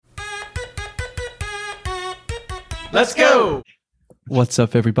Let's go! What's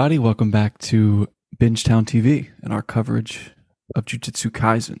up, everybody? Welcome back to Bingetown TV and our coverage of Jujutsu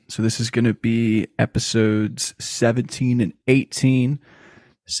Kaisen. So this is going to be episodes 17 and 18.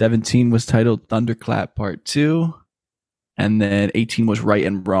 17 was titled Thunderclap Part 2, and then 18 was Right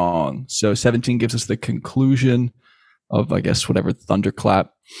and Wrong. So 17 gives us the conclusion of, I guess, whatever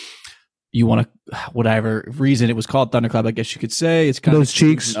Thunderclap you want to, whatever reason it was called Thunderclap, I guess you could say. It's kind those of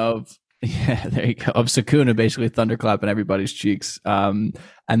cheeks of, yeah, there you go, of Sukuna basically thunderclapping everybody's cheeks. And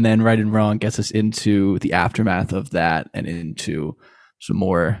then Right and Wrong gets us into the aftermath of that and into some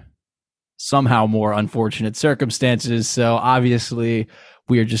more, somehow more unfortunate circumstances. So obviously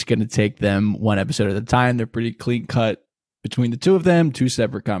we are just going to take them one episode at a time. They're pretty clean cut between the two of them, two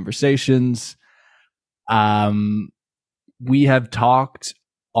separate conversations. We have talked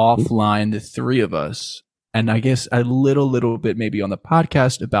offline, the three of us, and I guess a little bit maybe on the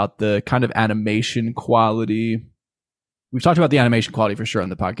podcast about the kind of animation quality. We've talked about the animation quality for sure on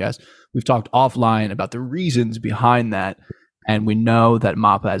the podcast. We've talked offline about the reasons behind that. And we know that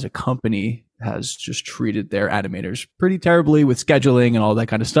MAPPA as a company has just treated their animators pretty terribly with scheduling and all that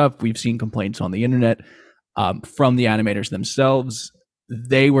kind of stuff. We've seen complaints on the internet from the animators themselves.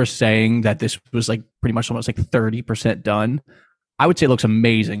 They were saying that this was like pretty much almost like 30% done. I would say it looks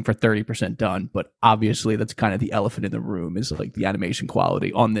amazing for 30% done, but obviously that's kind of the elephant in the room is like the animation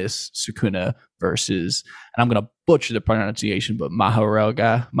quality on this Sukuna versus, and I'm going to butcher the pronunciation, but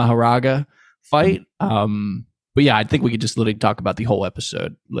Maharaga fight. But yeah, I think we could just literally talk about the whole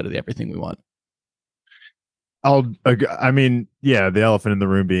episode, literally everything we want. The elephant in the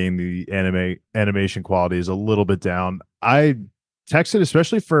room being the animation quality is a little bit down. I texted,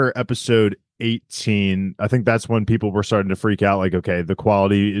 especially for episode 18, I think that's when people were starting to freak out, like, okay, the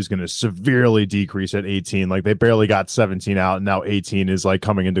quality is going to severely decrease at 18. Like, they barely got 17 out, and now 18 is like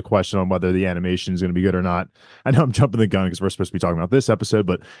coming into question on whether the animation is going to be good or not. I know I'm jumping the gun because we're supposed to be talking about this episode,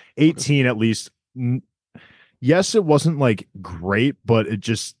 but 18 at least, yes, it wasn't like great, but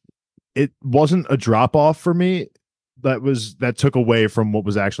it wasn't a drop off for me that took away from what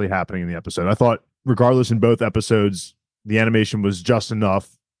was actually happening in the episode. I thought regardless in both episodes, the animation was just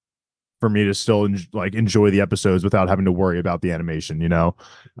enough for me to still enjoy the episodes without having to worry about the animation, you know?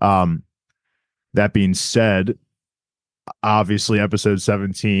 That being said, obviously episode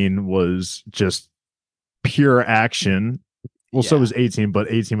 17 was just pure action. Well, so was 18,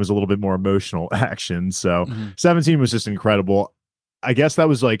 but 18 was a little bit more emotional action. So 17 was just incredible. I guess that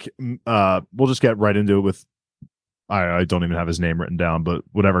was like, we'll just get right into it with, I don't even have his name written down, but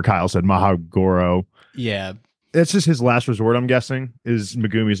whatever Kyle said, Mahagoro. Yeah. It's just his last resort, I'm guessing, is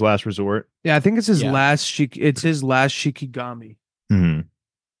Megumi's last resort. Yeah, I think it's his last it's his last Shikigami. Mm-hmm.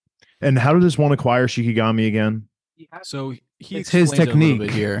 And how did this one acquire Shikigami again? So it's his technique a little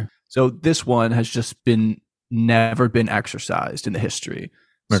bit here. So this one has just never been exercised in the history.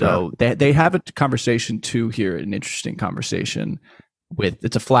 Okay. So they have a conversation too here, an interesting conversation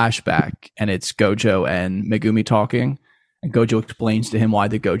it's a flashback, and it's Gojo and Megumi talking, and Gojo explains to him why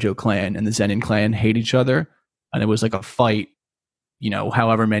the Gojo clan and the Zenin clan hate each other. And it was like a fight,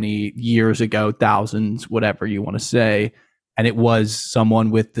 however many years ago, thousands, whatever you want to say. And it was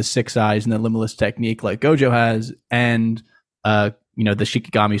someone with the six eyes and the limitless technique like Gojo has. And, the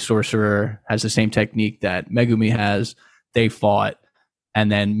Shikigami sorcerer has the same technique that Megumi has. They fought.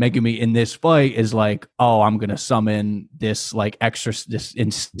 And then Megumi in this fight is like, oh, I'm going to summon this this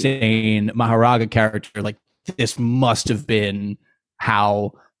insane Maharaga character. Like, this must have been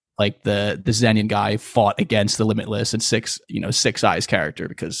how like the Zenin guy fought against the limitless and six eyes character,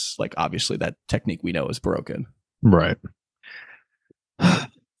 because like obviously that technique we know is broken. Right.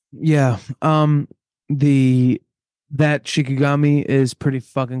 Yeah. That Shikigami is pretty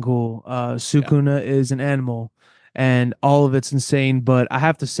fucking cool. Sukuna is an animal and all of it's insane, but I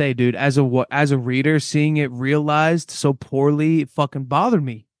have to say, dude, as a reader, seeing it realized so poorly, it fucking bothered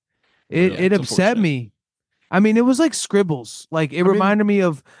me. It upset me. I mean, it was like scribbles. Like it reminded me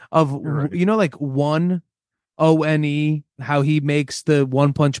of right. Like One ONE, how he makes the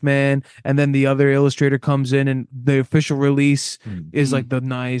One Punch Man, and then the other illustrator comes in, and the official release is like the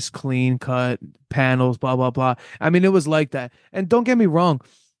nice, clean cut panels, blah blah blah. I mean, it was like that. And don't get me wrong,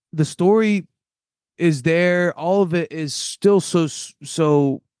 the story is there. All of it is still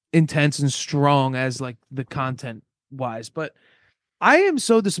so intense and strong as like the content wise. But I am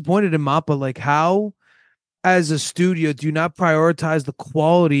so disappointed in MAPPA, like how, as a studio, do not prioritize the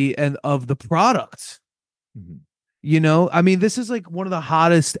quality and of the product. I mean, this is like one of the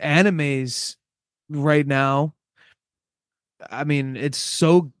hottest animes right now. I mean, it's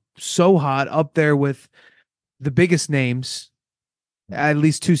so hot, up there with the biggest names. at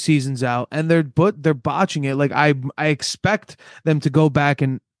least 2 seasons out, and they're botching it. Like I expect them to go back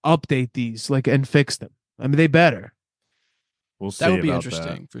and update these, like, and fix them. I mean, they better. We'll That see would be about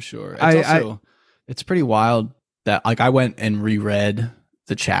interesting for sure. It's I also it's pretty wild that like I went and reread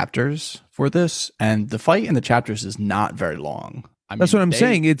the chapters for this, and the fight in the chapters is not very long. I That's mean, what I'm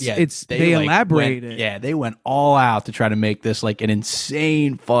saying. They like, elaborate it. Yeah, they went all out to try to make this like an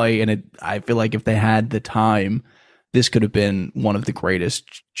insane fight, and I feel like if they had the time, this could have been one of the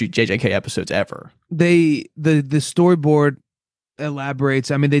greatest JJK episodes ever. The storyboard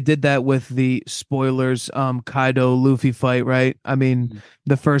elaborates. I mean, they did that with the spoilers, Kaido Luffy fight, right? I mean,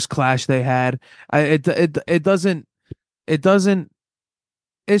 the first clash they had. It doesn't.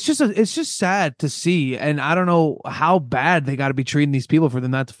 It's just sad to see, and I don't know how bad they got to be treating these people for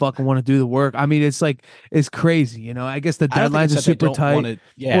them not to fucking want to do the work. I mean, it's crazy, you know. I guess the deadlines are super tight.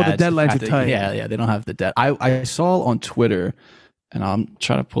 Well, the deadlines are tight. Yeah, they don't have the debt. I saw on Twitter, and I'm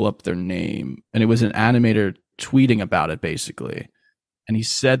trying to pull up their name, and it was an animator tweeting about it basically, and he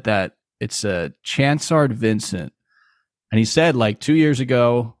said that it's a Chansard Vincent, and he said like 2 years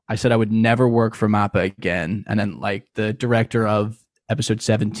ago, I said I would never work for Mappa again, and then like the director of episode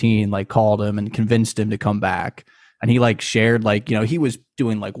 17 like called him and convinced him to come back, and he like shared like, you know, he was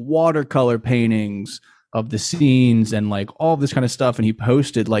doing like watercolor paintings of the scenes and like all this kind of stuff, and he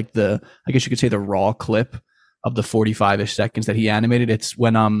posted like I guess you could say the raw clip of the 45ish seconds that he animated. It's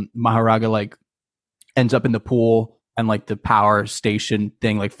when Maharaga like ends up in the pool and like the power station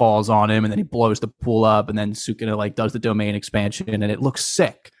thing like falls on him, and then he blows the pool up, and then Sukuna like does the domain expansion, and it looks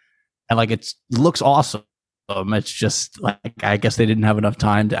sick, and like it looks awesome. It's just like, I guess they didn't have enough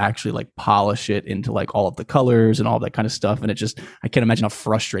time to actually like polish it into like all of the colors and all that kind of stuff. And it just, I can't imagine how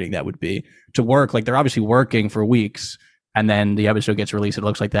frustrating that would be to work. Like they're obviously working for weeks, and then the episode gets released, it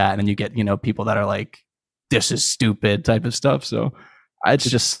looks like that. And then you get, you know, people that are like, this is stupid type of stuff. So it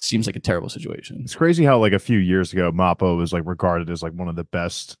just seems like a terrible situation. It's crazy how like a few years ago, Mappa was like regarded as like one of the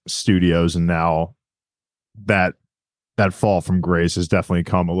best studios. And now that fall from grace has definitely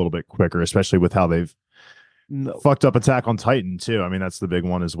come a little bit quicker, especially with how they've fucked up Attack on Titan too. I mean, that's the big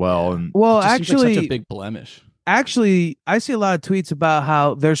one as well. Yeah. And well, actually, like such a big blemish. Actually, I see a lot of tweets about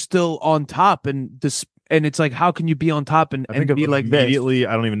how they're still on top, and this, and it's like, how can you be on top and be like immediately? This?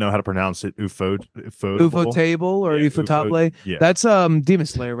 I don't even know how to pronounce it. UFO table or Ufotable. Yeah, that's Demon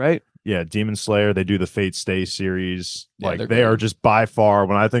Slayer, right? Yeah, Demon Slayer. They do the Fate Stay series. Yeah, like they are just by far,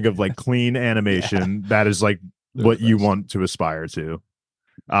 when I think of like clean animation, that is like what you want to aspire to.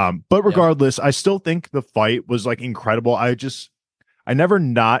 But regardless, I still think the fight was like incredible. I never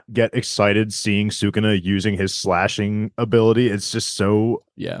not get excited seeing Sukuna using his slashing ability. It's just so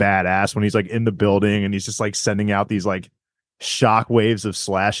badass when he's like in the building and he's just like sending out these like shock waves of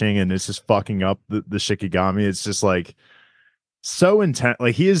slashing, and it's just fucking up the Shikigami. It's just like so intense.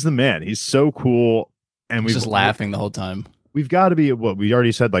 Like he is the man. He's so cool. And we're just laughing the whole time. We've got to be what we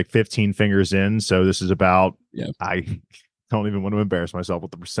already said, like 15 fingers in. So this is about, I don't even want to embarrass myself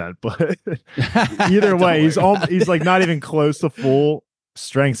with the percent, but either way, he's like not even close to full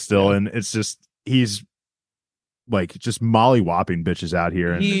strength still. And it's just, he's like just molly-whopping bitches out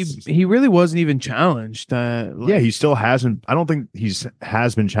here. And he really wasn't even challenged. He still hasn't. I don't think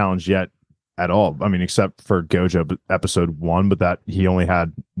has been challenged yet at all. I mean, except for Gojo episode 1, but that he only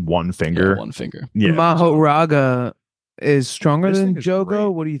had one finger. One finger. Yeah. Mahoraga is stronger than Jogo. Great.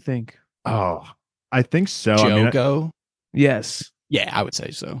 What do you think? Oh, I think so. Jogo? Yes. Yeah, I would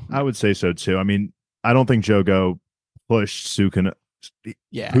say so. I would say so too. I mean, I don't think Jogo pushed Sukuna.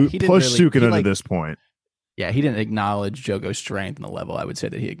 Yeah, he pushed Sukuna to this point. Yeah, he didn't acknowledge Jogo's strength in the level. I would say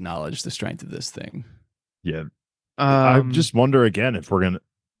that he acknowledged the strength of this thing. Yeah, I just wonder again if we're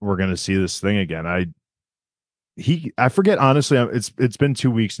gonna see this thing again. I forget honestly. It's been 2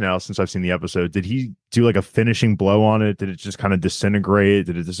 weeks now since I've seen the episode. Did he do like a finishing blow on it? Did it just kind of disintegrate?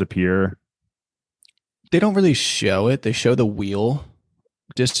 Did it disappear? They don't really show it. They show the wheel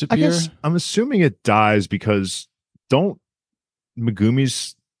disappear. I guess I'm assuming it dies because don't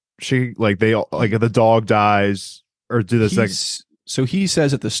Megumi's like they like the dog dies, or do this like so he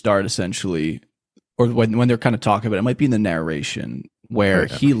says at the start essentially, or when they're kind of talking about it, it might be in the narration where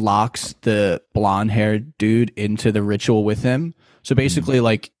he locks the blonde haired dude into the ritual with him. So basically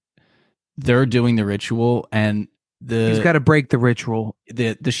like they're doing the ritual and he's got to break the ritual.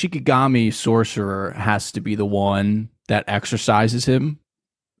 The Shikigami sorcerer has to be the one that exorcises him,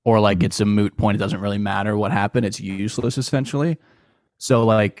 or like it's a moot point. It doesn't really matter what happened. It's useless essentially. So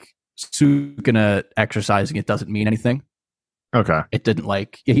like Sukuna exercising it doesn't mean anything. Okay. It didn't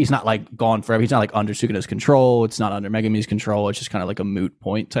he's not like gone forever. He's not like under Sukuna's control. It's not under Megumi's control. It's just kind of like a moot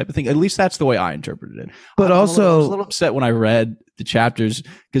point type of thing. At least that's the way I interpreted it. But I was a also, little upset when I read the chapters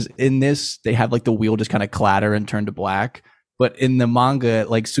because in this they have like the wheel just kind of clatter and turn to black. But in the manga,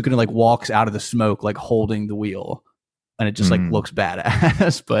 like Sukuna like walks out of the smoke like holding the wheel, and it just like looks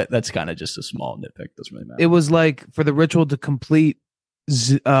badass. But that's kind of just a small nitpick. Doesn't really matter. it was like for the ritual to complete,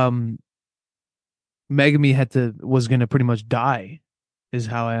 Megumi was gonna pretty much die, is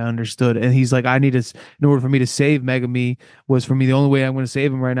how I understood. And he's like, I need to, in order for me to save Megumi, was for me the only way I'm going to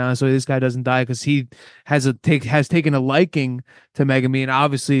save him right now. So this guy doesn't die because he has taken a liking to Megumi, and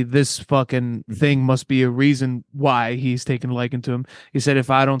obviously this fucking thing must be a reason why he's taken a liking to him. He said, if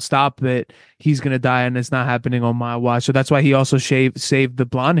I don't stop it, he's gonna die, and it's not happening on my watch. So that's why he also saved the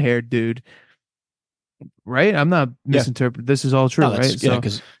blonde haired dude. Right? I'm not misinterpreting. This is all true, right? Yeah,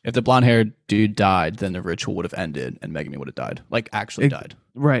 because if the blonde haired dude died, then the ritual would have ended and Megumi would have died. Like actually died.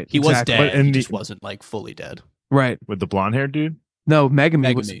 Right. He was dead. But he just wasn't like fully dead. Right. With the blonde haired dude? No,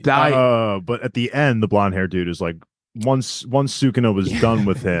 Megumi was died. Oh, but at the end, the blonde haired dude is like, once Sukuna was done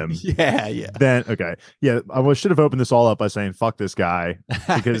with him. Yeah. Then okay. Yeah, I should have opened this all up by saying fuck this guy.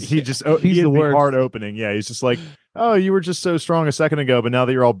 Because he just he's the worst. hard opening. Yeah, he's just like, oh, you were just so strong a second ago, but now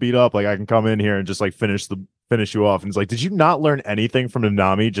that you're all beat up, like I can come in here and just like finish you off. And it's like, did you not learn anything from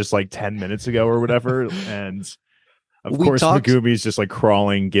Nanami just like 10 minutes ago or whatever? And of course, Megumi's just like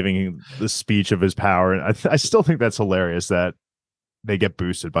crawling, giving the speech of his power. And I still think that's hilarious that they get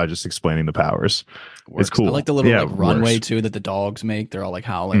boosted by just explaining the powers. It's cool. I like the little runway too that the dogs make. They're all like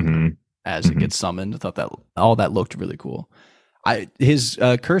howling as it gets summoned. I thought that all that looked really cool. His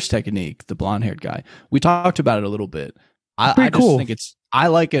curse technique, the blonde haired guy, we talked about it a little bit. I just think I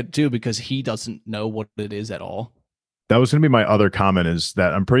like it too because he doesn't know what it is at all. That was going to be my other comment, is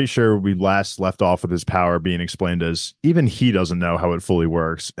that I'm pretty sure we last left off with his power being explained as even he doesn't know how it fully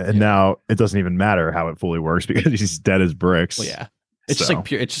works. And now it doesn't even matter how it fully works because he's dead as bricks. Well, yeah. It's just like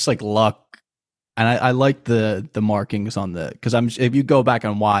pure, it's just like luck. And I like the markings on because if you go back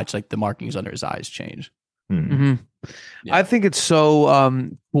and watch, like the markings under his eyes change. Yeah. I think it's so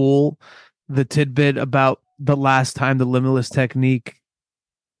cool, the tidbit about the last time the limitless technique,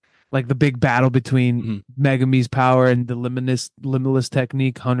 like the big battle between Megumi's power and the limitless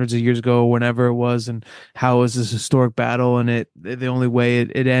technique hundreds of years ago, whenever it was, and how it was this historic battle, and the only way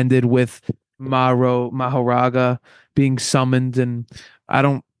it ended with Mahoraga being summoned, and I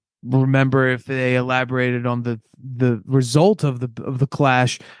don't remember if they elaborated on the result of the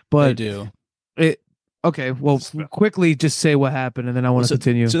clash, but they do. Okay, well, quickly just say what happened, and then I want to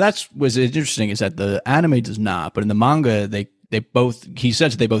continue. So was interesting is that the anime does not, but in the manga he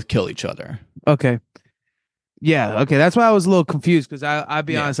says they both kill each other. Okay. Yeah, okay. That's why I was a little confused, because I'll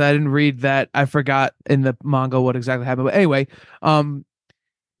be honest, I didn't read that. I forgot in the manga what exactly happened. But anyway,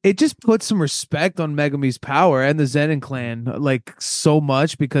 it just puts some respect on Megumi's power and the Zenin clan, like, so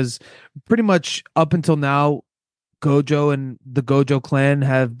much, because pretty much up until now, Gojo and the Gojo clan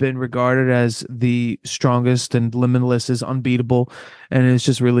have been regarded as the strongest, and Limitless is unbeatable. And it's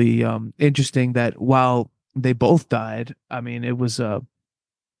just really interesting that while they both died, I mean, it was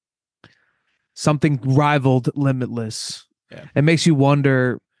something rivaled Limitless. Yeah. It makes you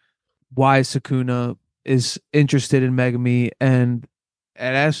wonder why Sukuna is interested in Megumi, and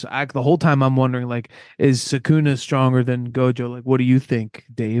the whole time I'm wondering, like, is Sukuna stronger than Gojo? Like, what do you think,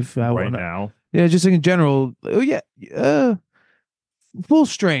 Dave? Now? Yeah, just in general. Oh, yeah. Full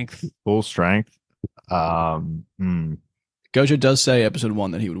strength. Gojo does say episode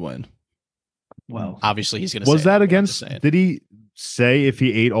 1 that he would win. Well, obviously he's going to say was that against, did he say if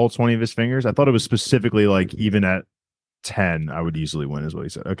he ate all 20 of his fingers? I thought it was specifically like even at 10, I would easily win, is what he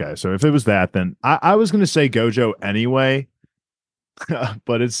said. Okay, so if it was that, then I was going to say Gojo anyway.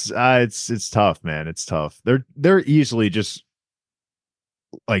 But it's tough, man. It's tough. They're easily just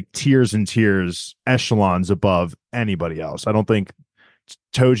like tiers and tiers, echelons above anybody else. I don't think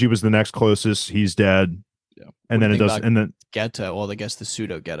Toji was the next closest. He's dead. Yeah. And then it does. And then Geto. Well, I guess the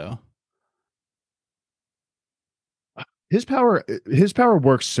pseudo Geto. His power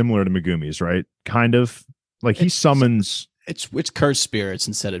works similar to Megumi's, right? Kind of like he summons. It's cursed spirits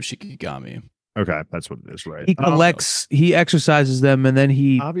instead of Shikigami. Okay, that's what it is, right? He collects, he exercises them, and then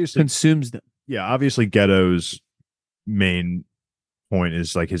he consumes them. Yeah, obviously, Geto's main point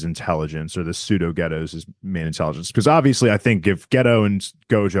is like his intelligence, or the pseudo Geto's his main intelligence. Because obviously, I think if Geto and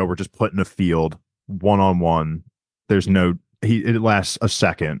Gojo were just put in a field 1-on-1, it lasts a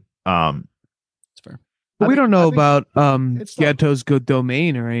second. That's fair. But we don't know about Geto's good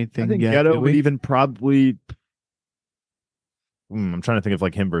domain or anything. I think Geto would even probably I'm trying to think of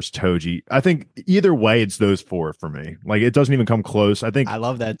like him versus Toji. I think either way, it's those four for me. Like it doesn't even come close. I think. I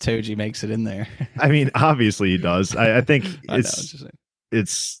love that Toji makes it in there. I mean, obviously he does. I think I know, it's just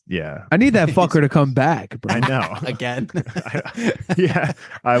it's yeah. I need that fucker to come back, bro. I know. again. Yeah,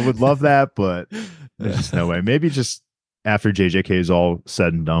 I would love that, but there's just no way. Maybe just after JJK is all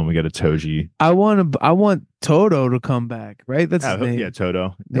said and done, we get a Toji. I want Toto to come back, right? That's his name. Yeah,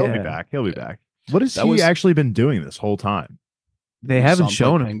 Toto. He'll be Yeah. back. He'll be back. What has That he was- actually been doing this whole time? They haven't Some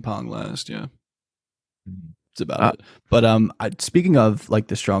shown ping him. pong last, yeah. It's about it. But speaking of like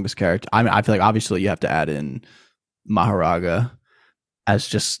the strongest character, I mean, I feel like obviously you have to add in Maharaga as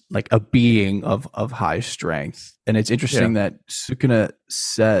just like a being of high strength. And it's interesting that Sukuna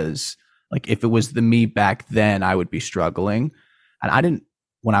says, like, if it was the me back then, I would be struggling. And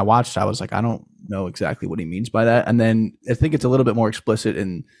when I watched, I was like, I don't know exactly what he means by that. And then I think it's a little bit more explicit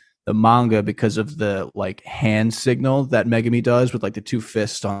in the manga because of the like hand signal that Megami does with like the two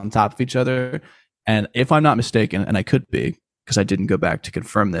fists on top of each other. And if I'm not mistaken, and I could be because I didn't go back to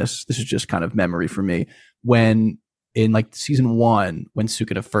confirm this is just kind of memory for me. When in like season 1, when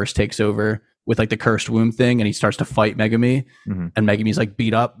Sukuna first takes over with like the cursed womb thing and he starts to fight Megami and Megami's like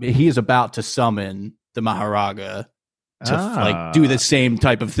beat up, he is about to summon the Maharaga to like do the same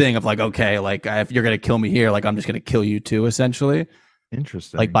type of thing of like, okay, like if you're going to kill me here, like I'm just going to kill you too, essentially.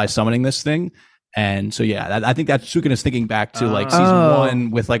 Interesting. Like by summoning this thing. And so, yeah, I think that's Sukuna's thinking back to like season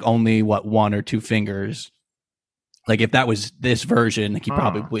 1 with like only one or two fingers. Like if that was this version, he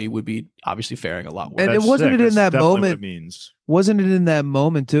probably would be obviously faring a lot worse. And it wasn't sick. it in That's that definitely moment. what it means. Wasn't it in that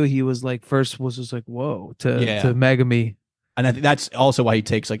moment too? He was like first was just like whoa to Megami. And I think that's also why he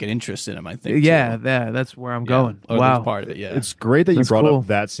takes like an interest in him, I think. Yeah, too. that's where I'm going. Or Wow. that's part of it, yeah. It's great that you That's brought cool. up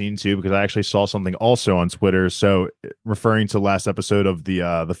that scene too, because I actually saw something also on Twitter. So referring to last episode of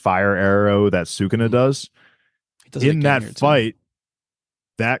the fire arrow that Sukuna does, He does it in again that here, too. fight,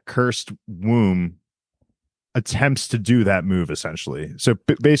 that cursed womb attempts to do that move essentially. So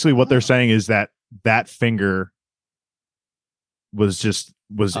basically what they're saying is that finger was in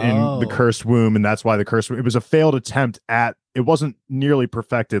the cursed womb, and that's why the cursed it was a failed attempt at it wasn't nearly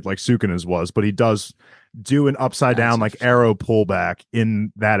perfected like Sukuna's was, but he does do an upside down like arrow pullback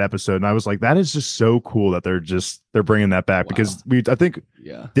in that episode. And I was like, that is just so cool that they're bringing that back because I think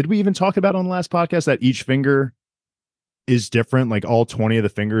did we even talk about on the last podcast that each finger is different? Like all 20 of the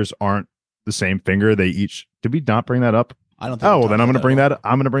fingers aren't the same finger. They each did we not bring that up? I don't think well then I'm gonna bring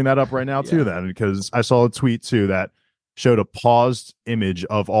that up right now too then, because I saw a tweet too that showed a paused image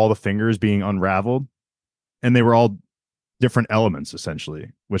of all the fingers being unraveled, and they were all different elements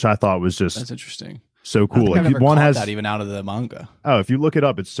essentially, which I thought was just that's interesting. So cool. Like Like one has that even out of the manga. Oh, if you look it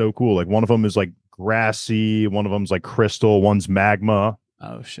up, it's so cool. Like one of them is like grassy, one of them's like crystal, one's magma.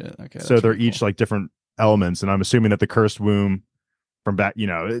 Oh shit. Okay. So they're each like different elements, and I'm assuming that the cursed womb from back,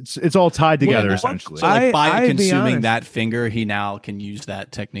 it's all tied together essentially. So like by I'd be consuming honest. that finger, he now can use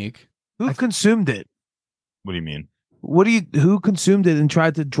that technique. Who consumed it? What do you mean? Who consumed it and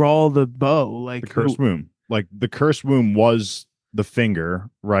tried to draw the bow? Like The cursed womb. Like the cursed womb was the finger,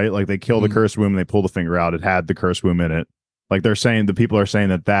 right? Like they kill the cursed womb and they pull the finger out. It had the cursed womb in it. Like they're saying, the people are saying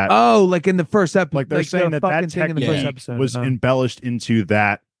that oh, like in the first episode, like they're saying that fucking that thing in the first technique episode was embellished into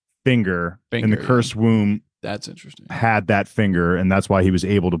that finger and the cursed womb That's interesting. had that finger, and that's why he was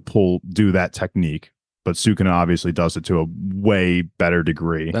able to do that technique. But Sukuna obviously does it to a way better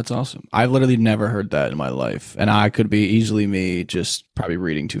degree. That's awesome. I've literally never heard that in my life, and I could be easily me just probably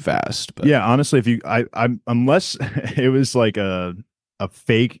reading too fast. But Yeah, honestly, if you, unless it was like a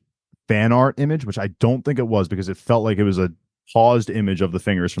fake fan art image, which I don't think it was, because it felt like it was a paused image of the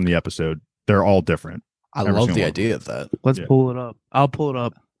fingers from the episode. They're all different. I love the idea of that. Let's pull it up. I'll pull it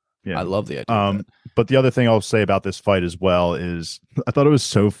up. Yeah, I love the idea. Of that. But the other thing I'll say about this fight as well is I thought it was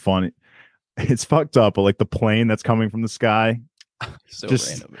so funny. It's fucked up, but like the plane that's coming from the sky, So just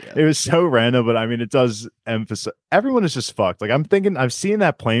random. Yeah. it was so random. But I mean, it does emphasize everyone is just fucked. Like I'm thinking, I've seen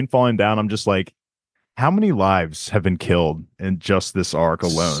that plane falling down. I'm just like, how many lives have been killed in just this arc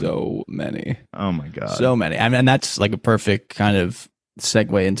alone? So many. Oh my god, So many. I mean, that's like a perfect kind of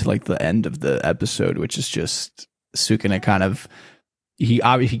segue into like the end of the episode, which is just Sukuna kind of he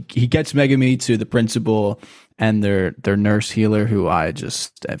gets Megami to the principal and their nurse healer, who I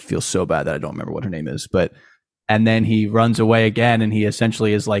feel so bad that I don't remember what her name is, and then he runs away again, and he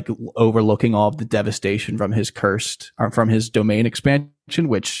essentially is like overlooking all of the devastation from his domain expansion,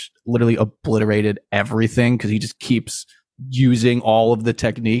 which literally obliterated everything because he just keeps using all of the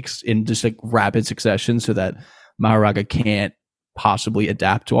techniques in just like rapid succession so that Maharaga can't possibly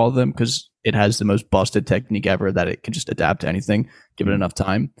adapt to all of them because it has the most busted technique ever that it can just adapt to anything, give it enough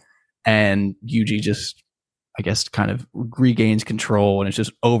time. And Yuji just I guess, kind of regains control, and it's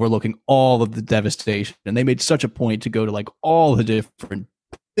just overlooking all of the devastation. And they made such a point to go to like all the different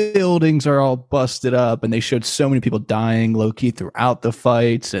buildings are all busted up, and they showed so many people dying low key throughout the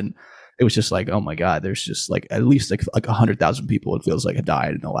fights, and it was just like, oh my god, there's just like at least like 100,000 people. It feels like had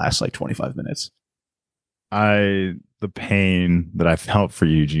died in the last like 25 minutes. The pain that I felt for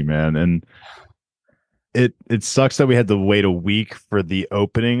Yuji, man, and it sucks that we had to wait a week for the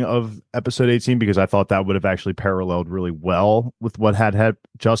opening of episode 18 because I thought that would have actually paralleled really well with what had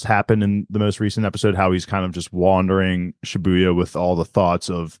just happened in the most recent episode, how he's kind of just wandering Shibuya with all the thoughts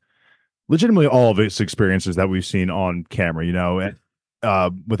of legitimately all of his experiences that we've seen on camera, you know, and,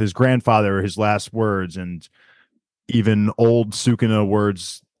 with his grandfather, his last words, and even old Sukuna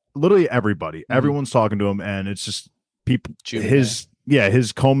words, literally everybody, everyone's talking to him, and it's just people, his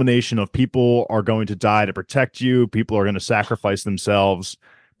culmination of people are going to die to protect you. People are going to sacrifice themselves,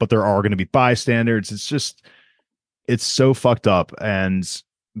 but there are going to be bystanders. It's so fucked up. And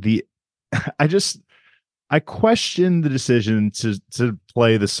I question the decision to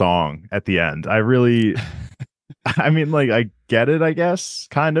play the song at the end. I mean, like, I get it, I guess,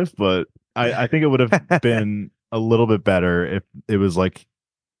 kind of, but I think it would have been a little bit better if it was like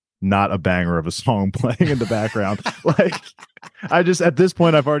not a banger of a song playing in the background. Like, I just, at this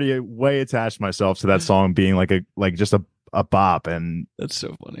point, I've already way attached myself to that song being just a bop, and that's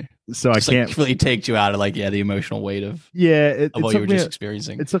so funny. So just I can't really take you out of like the emotional weight of what you were just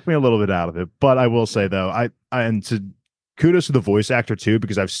experiencing. It took me a little bit out of it, but I will say though, kudos to the voice actor too,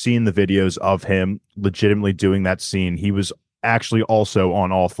 because I've seen the videos of him legitimately doing that scene. He was actually also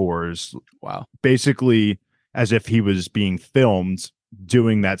on all fours. Wow. Basically as if he was being filmed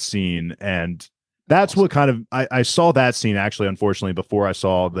doing that scene. And that's awesome. What kind of, I saw that scene actually, unfortunately, before I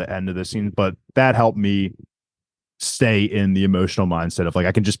saw the end of the scene, but that helped me stay in the emotional mindset of like,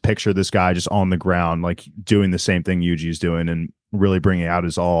 I can just picture this guy just on the ground, like doing the same thing Yuji is doing and really bringing out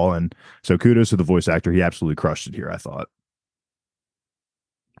his all. And so kudos to the voice actor. He absolutely crushed it here, I thought.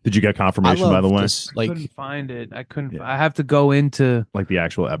 Did you get confirmation, by the way? I couldn't find it. I couldn't. Yeah. I have to go into like the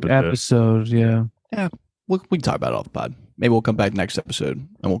actual episode. Yeah. We can talk about it off the pod. Maybe we'll come back next episode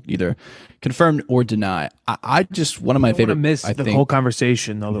and we'll either confirm or deny. I just, one of my favorite, I think, whole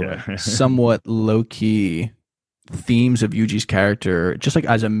conversation, though, somewhat low key themes of Yuji's character, just like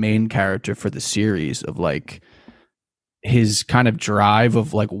as a main character for the series, of like his kind of drive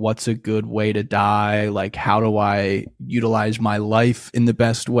of like, what's a good way to die? Like, how do I utilize my life in the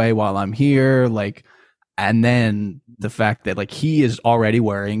best way while I'm here? Like, and then the fact that like he is already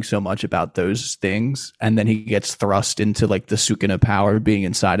worrying so much about those things, and then he gets thrust into like the Sukuna power being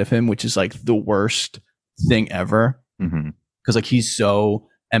inside of him, which is like the worst thing ever. Because like he's so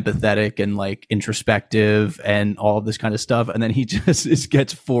empathetic and like introspective and all of this kind of stuff, and then he just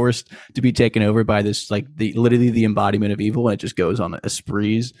gets forced to be taken over by this like literally the embodiment of evil, and it just goes on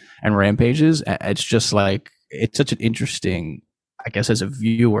sprees and rampages. It's just like, it's such an interesting, I guess, as a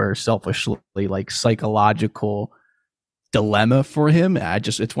viewer, selfishly, like psychological dilemma for him.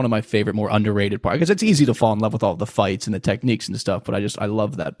 It's one of my favorite, more underrated parts, because it's easy to fall in love with all the fights and the techniques and stuff, but I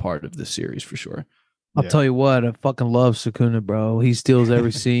love that part of this series for sure. I'll tell you what, I fucking love Sukuna, bro. He steals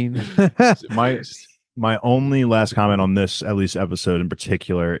every scene. My only last comment on this, at least episode in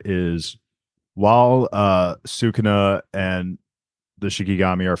particular, is while Sukuna and the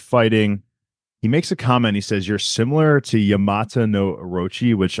Shikigami are fighting, he makes a comment. He says, "You're similar to Yamata no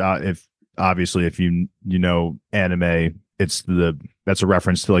Orochi," which if you know anime, that's a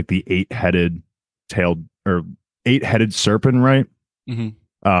reference to like the eight-headed serpent, right?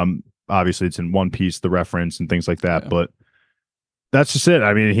 Obviously it's in One Piece, the reference and things like that, but that's just it.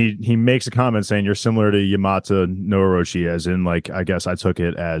 I mean, he makes a comment saying you're similar to Yamata no Orochi, as in like, I guess I took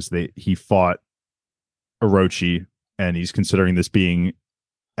it as he fought Orochi, and he's considering this being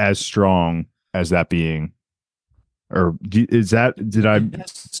as strong as that being. Or is that, it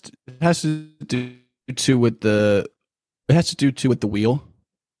has to do with the wheel.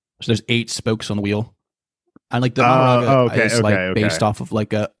 So there's 8 spokes on the wheel. And like the Maharaga is based off of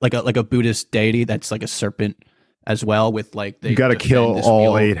like a Buddhist deity that's like a serpent as well, with like you got to kill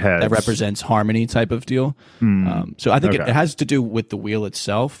all 8 heads. That represents harmony type of deal. So I think it has to do with the wheel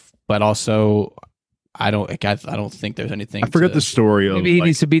itself, but also I don't think there's anything. I forget the story of, maybe he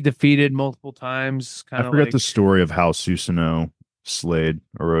needs to be defeated multiple times. I forget the story of how Susanoo slayed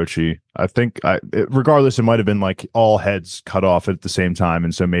Orochi. I think regardless, it might have been like all heads cut off at the same time,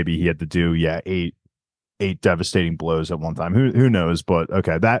 and so maybe he had to do 8 devastating blows at one time. Who knows? But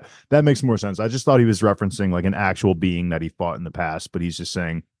okay, that makes more sense. I just thought he was referencing like an actual being that he fought in the past, but he's just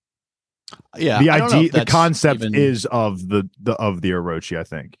saying, the idea, the concept is of the Orochi, I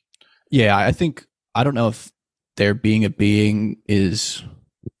think. Yeah, I think, I don't know if there being a being is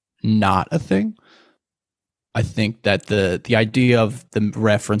not a thing. I think that the idea of the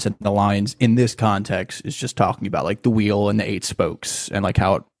reference and the lines in this context is just talking about like the wheel and the 8 spokes and like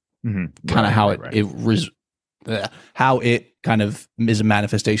how it how it kind of is a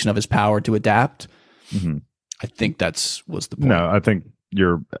manifestation of his power to adapt. Mm-hmm. I think was the point. No, I think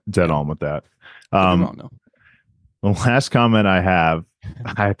you're dead on with that. Wrong, no. The last comment I have,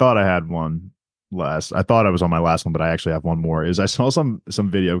 I thought I had one last. I thought I was on my last one, but I actually have one more. Is I saw some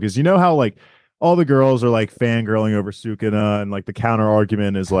video because you know how like all the girls are like fangirling over Sukuna, and like the counter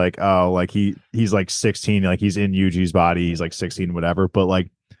argument is like, oh, like he's like 16, like he's in Yuji's body, he's like 16, whatever. But like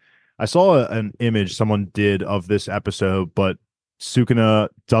I saw an image someone did of this episode, but Sukuna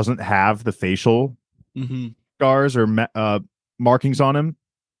doesn't have the facial scars or markings on him.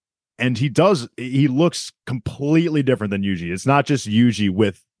 And he looks completely different than Yuji. It's not just Yuji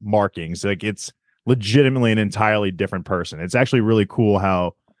with markings. Like it's legitimately an entirely different person. It's actually really cool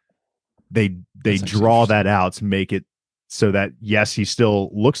how they draw that out to make it so that yes, he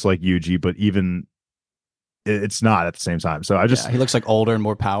still looks like Yuji, but even it's not at the same time. So he looks like older and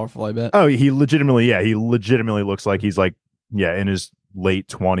more powerful, I bet. Oh, he legitimately looks like he's like in his late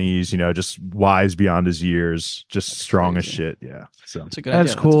 20s, just wise beyond his years, just strong as shit. Yeah. So it's a good idea.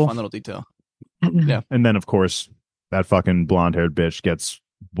 That's cool. That's a fun little detail. Yeah. And then of course that fucking blonde-haired bitch gets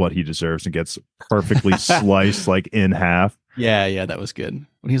what he deserves and gets perfectly sliced like in half. Yeah, that was good.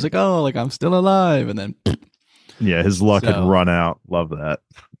 When he's like, "Oh, like I'm still alive," and then yeah, his luck had run out. Love that.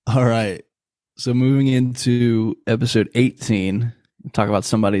 All right. So moving into episode 18, we'll talk about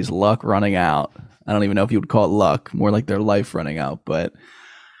somebody's luck running out. I don't even know if you would call it luck, more like their life running out. But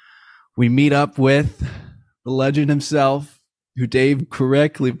we meet up with the legend himself, who Dave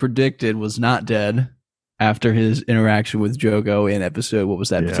correctly predicted was not dead after his interaction with Jogo in episode, what was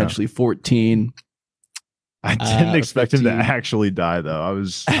that, potentially 14. I didn't expect 15. Him to actually die, though. I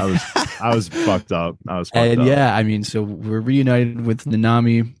was fucked up. I mean, so we're reunited with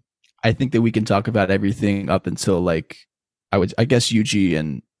Nanami. I think that we can talk about everything up until like I guess Yuji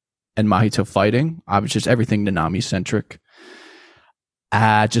and Mahito fighting. I was just everything Nanami centric.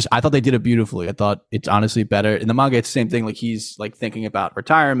 I thought they did it beautifully. I thought it's honestly better in the manga. It's the same thing. Like he's like thinking about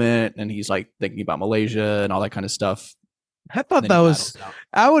retirement and he's like thinking about Malaysia and all that kind of stuff. I thought that was.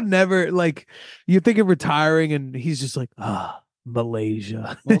 I would never like. You think of retiring and he's just like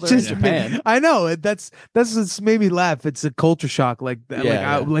Malaysia. Well, they're in Japan. I know that's what's made me laugh. It's a culture shock. Like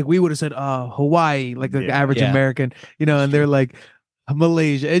like we would have said Hawaii, like the average American, and they're like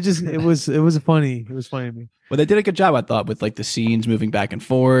Malaysia. It was funny to me. Well, they did a good job, I thought, with like the scenes moving back and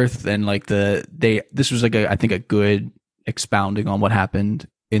forth, and like this was like I think a good expounding on what happened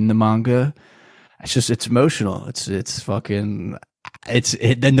in the manga. It's emotional. It's fucking.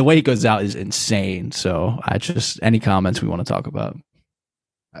 Then the way it goes out is insane. So any comments we want to talk about?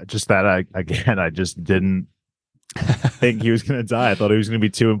 Just that I just didn't think he was going to die. I thought he was going to be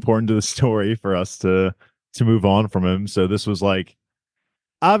too important to the story for us to move on from him. So this was like,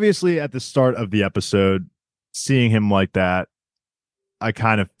 obviously at the start of the episode, seeing him like that, I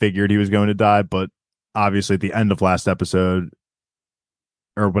kind of figured he was going to die. But obviously at the end of last episode,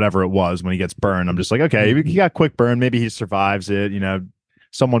 or whatever it was, when he gets burned, I'm just like, okay, he got quick burn. Maybe he survives it.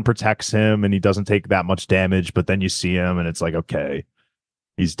 Someone protects him and he doesn't take that much damage. But then you see him and it's like, okay,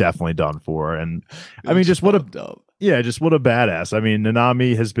 he's definitely done for. And I mean, just what a badass. I mean,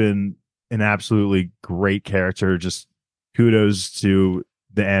 Nanami has been an absolutely great character. Just kudos to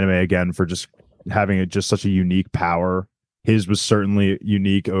the anime again for just having just such a unique power. His was certainly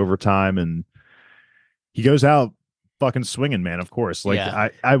unique over time, and he goes out fucking swinging, man. Of course, like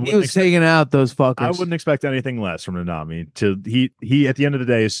he was taking out those fuckers. I wouldn't expect anything less from Nanami. He at the end of the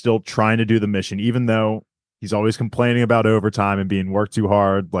day is still trying to do the mission, even though he's always complaining about overtime and being worked too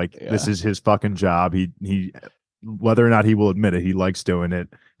hard. Like this is his fucking job. He whether or not he will admit it, he likes doing it,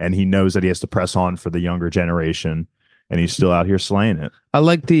 and he knows that he has to press on for the younger generation, and he's still out here slaying it. I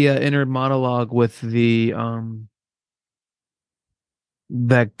like the inner monologue with the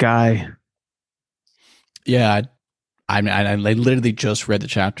that guy. Yeah. I mean, I literally just read the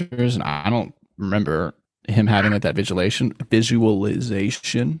chapters, and I don't remember him having like that visualization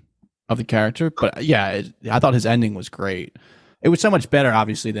of the character. But I thought his ending was great. It was so much better,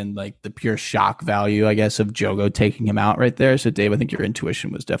 obviously, than like the pure shock value, I guess, of Jogo taking him out right there. So, Dave, I think your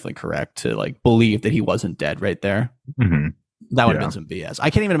intuition was definitely correct to like believe that he wasn't dead right there. Mm-hmm. That would have been some BS. I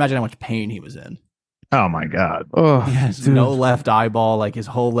can't even imagine how much pain he was in. Oh my god! Oh, he has no left eyeball, like his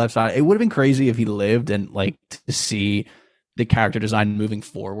whole left side. It would have been crazy if he lived and like to see the character design moving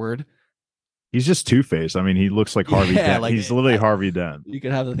forward. He's just Two-Face. I mean, he looks like Harvey Dent. He's literally Harvey Dent. You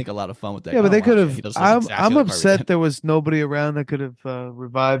could have, I think, a lot of fun with that. Yeah, but they could have. I'm exactly upset there was nobody around that could have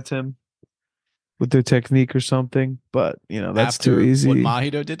revived him with their technique or something. But that's After too easy. What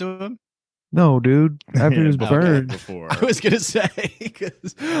Mahito did to him? No, dude. After he was burned. Before. I was gonna say,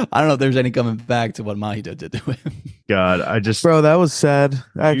 because I don't know if there's any coming back to what Mahito did to him. God, bro, that was sad.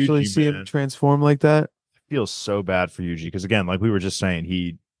 Actually, see him transform like that. I feel so bad for Yuji because again, like we were just saying,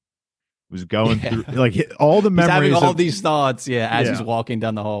 he was going through like all the memories. He's having all these thoughts, as he's walking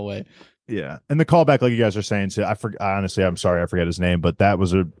down the hallway. Yeah, and the callback, like you guys are saying, to honestly, I'm sorry, I forget his name, but that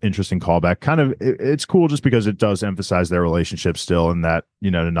was an interesting callback. Kind of, it's cool just because it does emphasize their relationship still, and that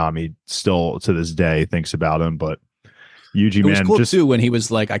Nanami still to this day thinks about him. But Yuji, it was cool too when he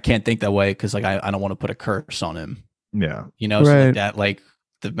was like, I can't think that way because like I don't want to put a curse on him. Yeah, so like that, like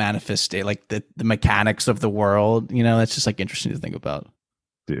the manifestation, like the mechanics of the world. That's just like interesting to think about,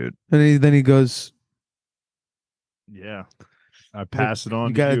 dude. And then he goes, yeah. I pass it on.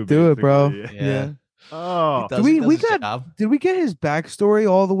 You gotta do it, bro. Yeah. Oh, did we get his backstory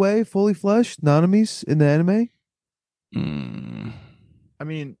all the way fully fleshed? Nanami's in the anime. I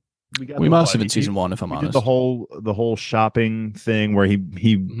mean, we must have in season 1, if I'm honest. The whole shopping thing where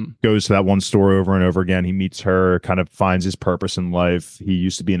he goes to that one store over and over again. He meets her, kind of finds his purpose in life. He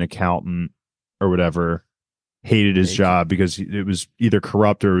used to be an accountant or whatever. Hated his job because it was either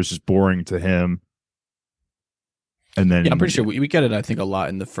corrupt or it was just boring to him. And then I'm pretty sure we get it. I think a lot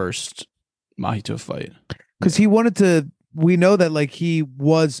in the first Mahito fight because he wanted to. We know that like he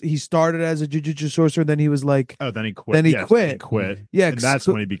started as a Jujutsu sorcerer, then he was like, then he quit. Then he quit. Yeah, and that's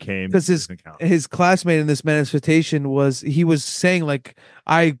when he became because his classmate in this manifestation he was saying like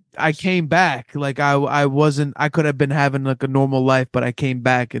I came back, like I could have been having like a normal life, but I came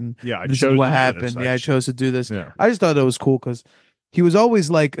back and this is what happened. I chose to do this. Yeah. I just thought it was cool because he was always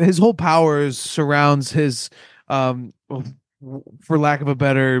like his whole power surrounds his for lack of a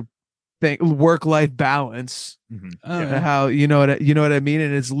better thing, work-life balance. How you know what I mean,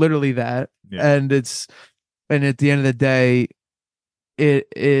 and it's literally that. And at the end of the day, it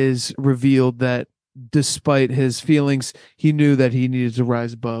is revealed that despite his feelings, he knew that he needed to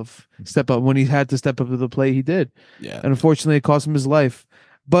rise above, step up. When he had to step up to the plate, he did. And unfortunately, it cost him his life.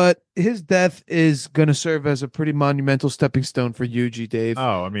 But his death is going to serve as a pretty monumental stepping stone for Yuji, Dave.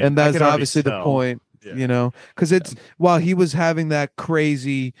 Oh, I mean, and that's obviously the point. Because it's while he was having that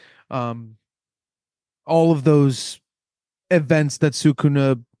crazy all of those events that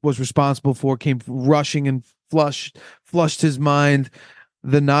Sukuna was responsible for came rushing and flushed his mind.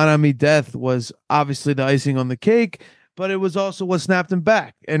 The Nanami death was obviously the icing on the cake, but it was also what snapped him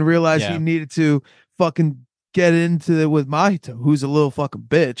back and realized he needed to fucking get into it with Mahito, who's a little fucking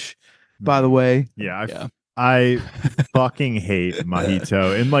bitch, by the way. I fucking hate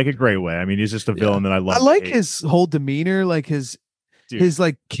Mahito in like a great way. I mean, he's just a villain that I love. I like his whole demeanor, like his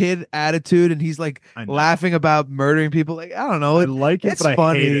like kid attitude, and he's like laughing about murdering people. Like, I don't know. I like it, it's but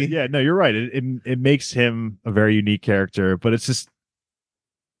funny. I hate it. Yeah, no, you're right. It makes him a very unique character, but it's just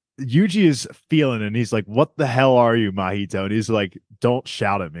Yuji is feeling it, and he's like, "What the hell are you, Mahito?" And he's like, "Don't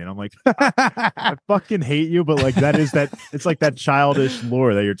shout at me." And I'm like, "I fucking hate you," but like it's like that childish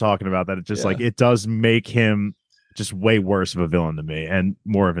lore that you're talking about. That it just like it does make him just way worse of a villain to me and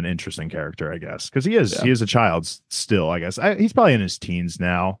more of an interesting character, I guess, because he is a child still. I guess he's probably in his teens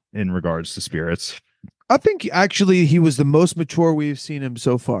now in regards to spirits. I think actually he was the most mature we've seen him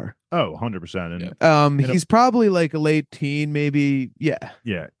so far. Oh, 100%. And he's probably like a late teen, maybe.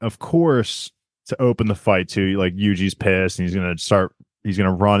 Yeah. Of course, to open the fight too, like Yuji's pissed and he's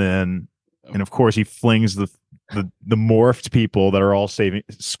gonna run in, and of course he flings the morphed people that are all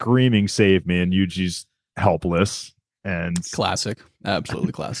screaming, "Save me!" and Yuji's helpless. And classic,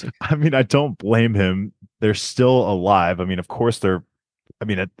 absolutely classic. I mean, I don't blame him. They're still alive. I mean, of course to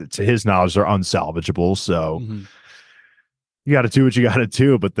his knowledge, they're unsalvageable. So you got to do what you got to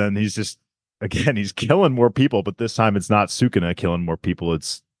do. But then he's killing more people. But this time it's not Sukuna killing more people.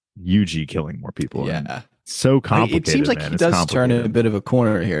 It's Yuji killing more people. Yeah. It's so complicated. It seems like he does turn in a bit of a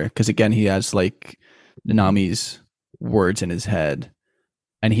corner here. Because again, he has like Nanami's words in his head.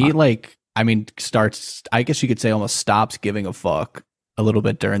 And he starts, I guess you could say, almost stops giving a fuck a little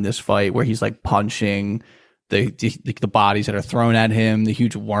bit during this fight, where he's like punching the bodies that are thrown at him, the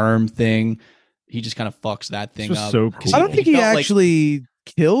huge worm thing. He just kind of fucks that thing up. So cool. I don't think he actually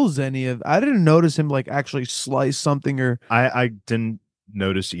kills any of. I didn't notice him like actually slice something or. I didn't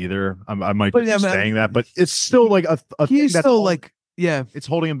notice either. I might be saying that, but it's still like a he's still like it's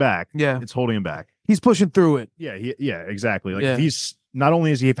holding him back. Yeah, it's holding him back. He's pushing through it. Yeah, exactly. Like if he's not only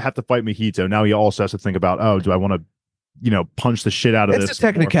does he have to fight Mahito, now he also has to think about, oh, do I want to punch the shit out of It's this. a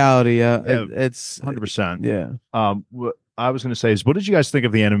technicality. Yeah, Yeah, it's 100%. yeah. What I was going to say is, what did you guys think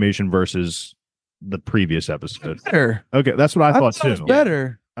of the animation versus the previous episode? Better. Okay, that's what I thought it was too.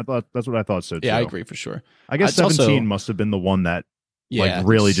 better. I thought that's what I thought so too. Yeah, I agree for sure. I guess It's 17 also- must have been the one that Yeah,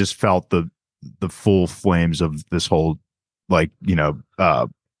 really just felt the full flames of this whole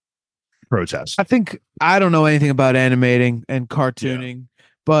protest. I think I don't know anything about animating and cartooning,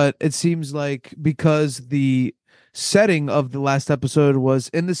 but it seems like because the setting of the last episode was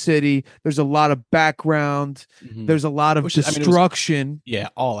in the city, there's a lot of background, there's a lot of destruction.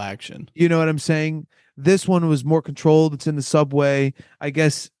 All action. You know what I'm saying? This one was more controlled. It's in the subway. I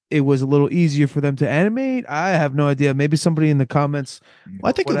guess it was a little easier for them to animate. I have no idea. Maybe somebody in the comments,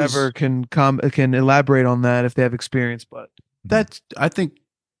 I think whatever, can elaborate on that if they have experience. But I think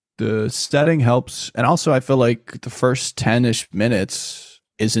the setting helps, and also I feel like the first 10-ish minutes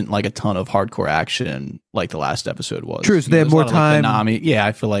isn't like a ton of hardcore action like the last episode was. True, so they have more time. Yeah,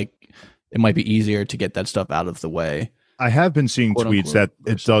 I feel like it might be easier to get that stuff out of the way. I have been seeing tweets that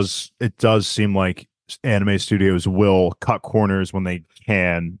it does seem like anime studios will cut corners when they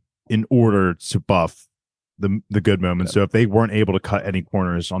can in order to buff the good moments. So if they weren't able to cut any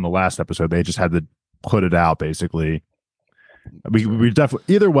corners on the last episode, they just had to put it out basically. We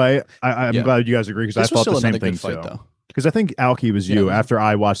definitely either way. I'm glad you guys agree because I thought the same thing too. Because I think Alki was you. After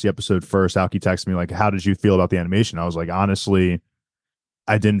I watched the episode first, Alki texted me like, "How did you feel about the animation?" I was like, honestly,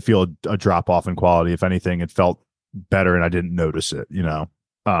 I didn't feel a drop off in quality. If anything, it felt better, and I didn't notice it.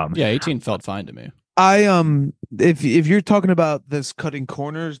 18 felt fine to me. If you're talking about this cutting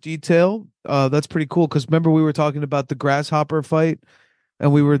corners detail, that's pretty cool. Because remember we were talking about the grasshopper fight,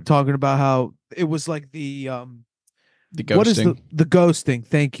 and we were talking about how it was like the ghosting. What is the ghosting?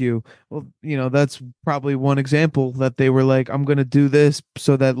 Thank you. Well, that's probably one example that they were like, I'm gonna do this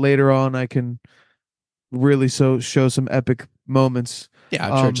so that later on I can really show some epic moments. Yeah,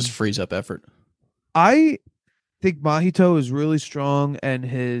 I'm sure it just frees up effort. I think Mahito is really strong, and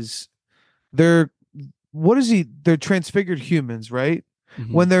they're transfigured humans, right?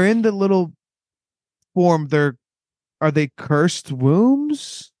 Mm-hmm. When they're in the little form, are they cursed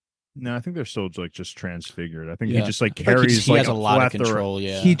wombs? No, I think they're still like just transfigured. I think he just carries like he has a lot of control.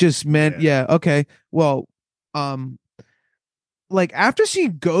 Yeah, he just meant okay. Well, like after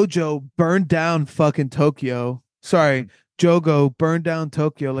seeing Gojo burn down fucking Tokyo, Jogo burned down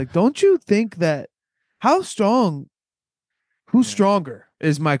Tokyo. Like, don't you think that who's stronger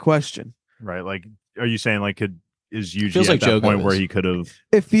is my question. Right. Like, are you saying is Yuji feels at like that Jogo point where is. he could have?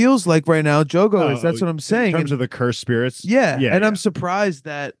 It feels like right now Jogo is. That's what I'm saying. In terms of the cursed spirits. Yeah. I'm surprised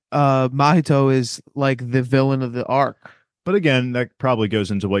that Mahito is like the villain of the arc. But again, that probably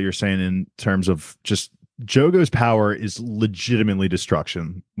goes into what you're saying in terms of just Jogo's power is legitimately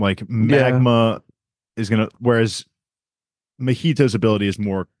destruction. Like magma is gonna, whereas Mahito's ability is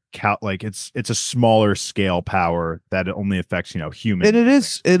more it's a smaller scale power that it only affects humans. And it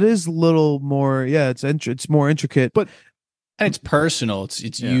is a little more it's more intricate, and it's personal. It's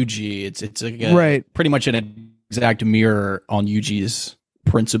Yuji. It's like pretty much an exact mirror on Yuji's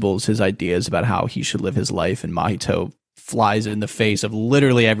principles, his ideas about how he should live his life, and Mahito flies in the face of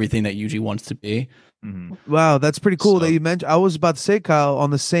literally everything that Yuji wants to be. Mm-hmm. Wow, that's pretty cool that you mentioned. I was about to say, Kyle,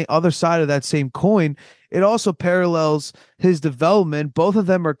 on the same other side of that same coin, it also parallels his development. Both of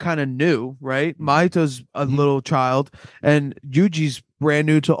them are kind of new, right? Mahito's a little child, and Yuji's brand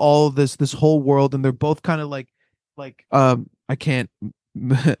new to all of this whole world, and they're both kind of like I can't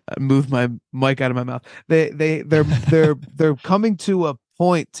move my mic out of my mouth. They're coming to a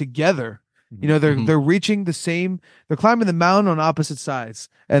point together. They're reaching the same. They're climbing the mountain on opposite sides,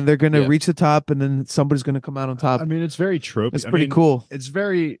 and they're gonna reach the top, and then somebody's gonna come out on top. I mean, it's very tropey. It's pretty cool.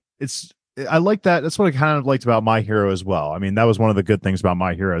 I like that. That's what I kind of liked about My Hero as well. I mean, that was one of the good things about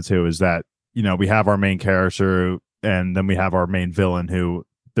My Hero too, is that we have our main character, and then we have our main villain, who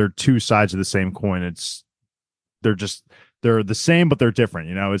they're two sides of the same coin. They're the same, but they're different.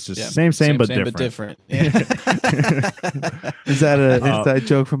 It's just same, but different. Yeah. Is that an inside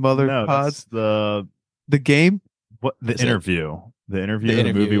joke from other pods? That's the game? What the interview? The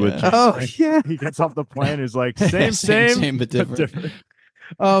interview, movie with James. Oh yeah. He gets off the plane. He's like same, but different.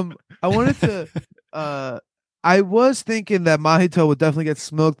 I wanted to. I was thinking that Mahito would definitely get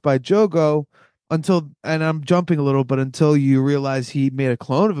smoked by Jogo and I'm jumping a little, but until you realize he made a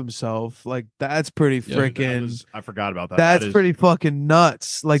clone of himself, like that's pretty freaking. I forgot about that. That's pretty fucking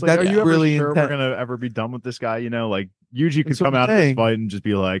nuts. Like that's are you really ever sure we're gonna ever be done with this guy? Like Yuji could come out of this fight and just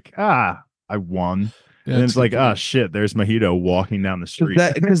be like, I won. And then it's like, shit, there's Mahito walking down the street.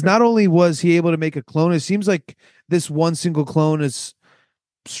 Because not only was he able to make a clone, it seems like this one single clone is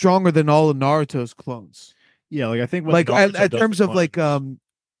stronger than all of Naruto's clones. Yeah, like I think what Like Naruto in does terms the of like most-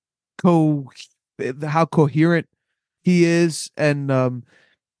 co how coherent he is, and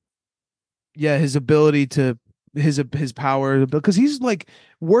yeah, his ability to his power, because he's like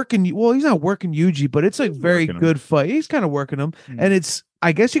working. Well, he's not working Yuji, but it's like very working him. good fight. He's kind of working him, and it's,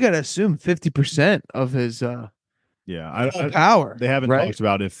 I guess you got to assume 50% of his yeah, power. they haven't right? talked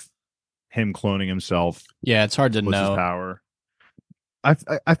about if him cloning himself Yeah, it's hard to was his know. power.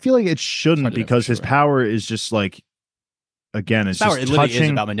 I feel like it shouldn't, hard to know for because his sure. power is just like, again, it's Power, just it literally is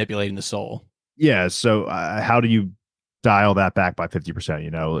touching. about manipulating the soul. Yeah, so how do you dial that back by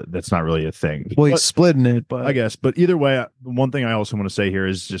 50%? That's not really a thing. Well, he's But splitting it, but I guess. But either way, one thing I also want to say here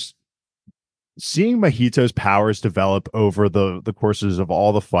is just seeing Mahito's powers develop over the courses of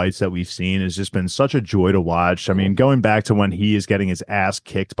all the fights that we've seen has just been such a joy to watch. I mean, going back to when he is getting his ass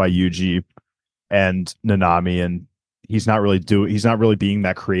kicked by Yuji and Nanami, and he's not really being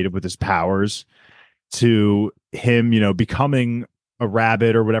that creative with his powers, to him, becoming a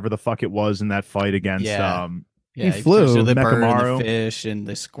rabbit or whatever the fuck it was in that fight against Yeah. He Yeah, flew. turns into the bird and Mekamaru. the fish and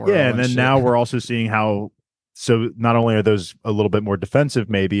the squirrel. Yeah, and then shit. now we're also seeing how, so not only are those a little bit more defensive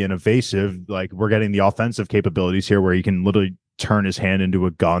maybe and evasive, like we're getting the offensive capabilities here where he can literally turn his hand into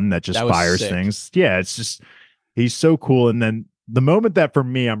a gun that just That was fires sick. things. Yeah, it's just, he's so cool. And then the moment that for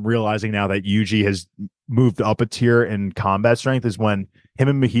me, I'm realizing now that Yuji has moved up a tier in combat strength is when him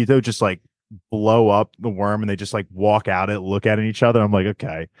and Mahito just like blow up the worm and they just like walk out it, look at each other. I'm like,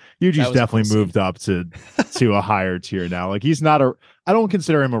 okay, Yuji's was a definitely cool moved up to a higher tier now. Like he's not I don't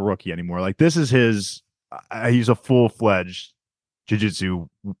consider him a rookie anymore. Like this is he's a full-fledged Jujutsu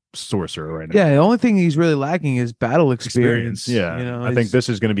sorcerer right now. yeah, the only thing he's really lacking is battle experience. Yeah, I think this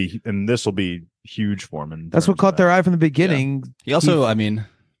is going to be, and this will be huge for him. That's what caught their eye from the beginning. He also, I mean,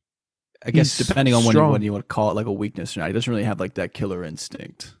 I guess he's depending on strong. when you want to call it like a weakness or not, he doesn't really have like that killer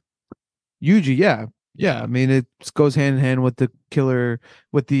instinct. Yuji, yeah. I mean, it goes hand in hand with the killer,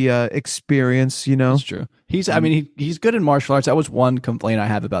 with the experience. That's true. I mean, he's good in martial arts. That was one complaint I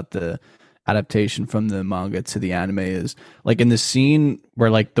have about the adaptation from the manga to the anime is like in the scene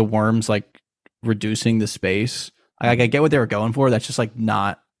where like the worms like reducing the space. I get what they were going for. That's just like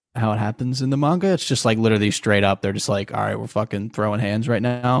not how it happens in the manga. It's just like literally straight up. They're just like, all right, we're fucking throwing hands right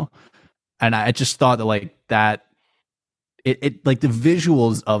now. And I just thought that like that, it like the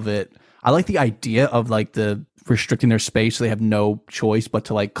visuals of it. I like the idea of like the restricting their space so they have no choice but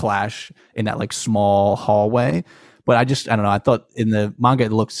to like clash in that like small hallway. But I don't know. I thought in the manga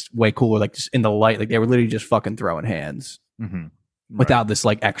it looks way cooler, like just in the light, like they were literally just fucking throwing hands without this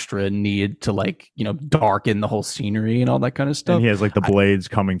like extra need to like, darken the whole scenery and all that kind of stuff. And he has like the blades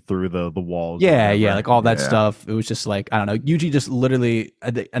coming through the walls. Yeah, like all that stuff. It was just like, I don't know. Yuji just literally,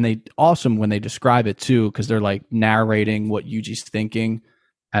 and they awesome when they describe it too, because they're like narrating what Yuji's thinking.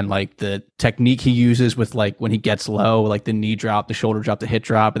 And like the technique he uses with like when he gets low, like the knee drop, the shoulder drop, the hit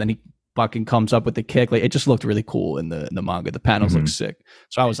drop, and then he fucking comes up with the kick. Like it just looked really cool in the manga. The panels looked sick.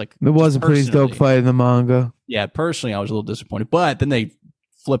 So I was like, It was a pretty dope fight in the manga. Yeah, personally, I was a little disappointed. But then they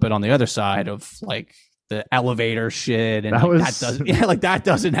flip it on the other side of like the elevator shit, and that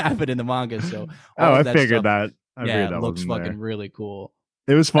doesn't happen in the manga. So I figured that. It looks fucking really cool.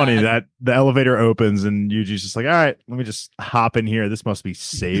 It was funny that the elevator opens and Yuji's just like, all right, let me just hop in here. This must be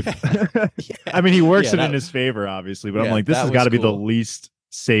safe. I mean, he works it in his favor, obviously, but I'm like, this has got to be the least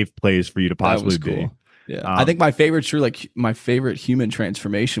safe place for you to possibly be. Yeah, I think my favorite human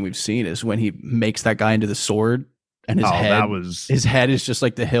transformation we've seen is when he makes that guy into the sword, and his head is just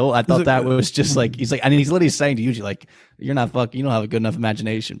like the hill. I thought that was just like he's like, I mean, he's literally saying to Yuji like, you don't have a good enough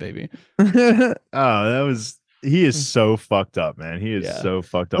imagination, baby. He is so fucked up, man. He is so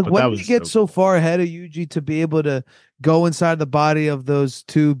fucked up. Like, when did he get so far ahead of Yuji to be able to go inside the body of those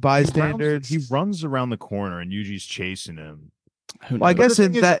two bystanders? He runs around the corner and Yuji's chasing him. Well, I guess he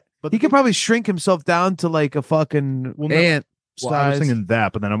could probably shrink himself down to like a fucking ant size. Well, I was thinking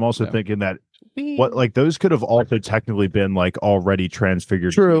that, but then I'm also thinking that those could have also technically been like already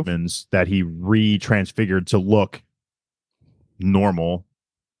transfigured humans that he re-transfigured to look normal.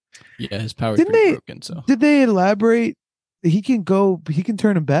 Yeah, his power's pretty broken. So did they elaborate? He can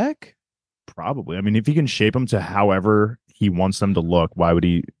turn him back? Probably. I mean, if he can shape him to however he wants them to look, why would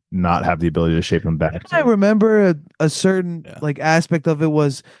he not have the ability to shape them back? I remember a certain like aspect of it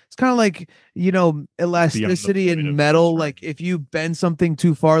was, it's kind of like, elasticity in metal. Like if you bend something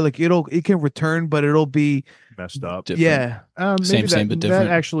too far, like it can return, but it'll be messed up. Different. Yeah. Same but different. That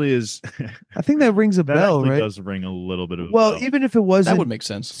actually is. I think that rings a bell, right? Does ring a little bit of a bell. bell. Even if it wasn't, that would make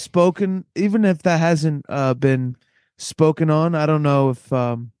sense. Spoken, even if that hasn't been spoken on, I don't know if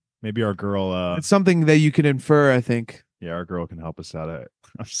maybe our girl. It's something that you can infer. I think. Yeah, our girl can help us out.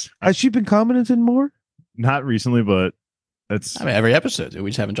 Has she been commenting more? not recently, but it's I mean, every episode. We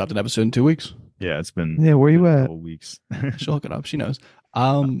just haven't dropped an episode in 2 weeks. yeah, it's been Where you been a at? couple weeks. She'll look it up. She knows.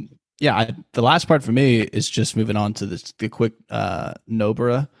 The last part for me is just moving on to the quick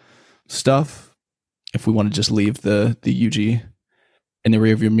Nobara stuff. If we want to just leave the Yuji in the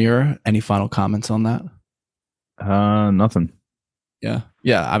rearview mirror, any final comments on that? Nothing. Yeah.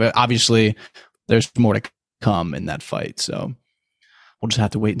 I mean, obviously, there's more to come in that fight, so we'll just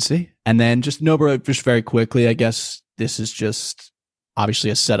have to wait and see. And then just Nobara, just very quickly, I guess this is just obviously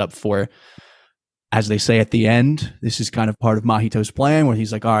a setup for, as they say at the end, this is kind of part of Mahito's plan where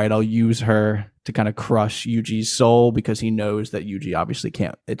he's like, all right, I'll use her to kind of crush Yuji's soul because he knows that Yuji obviously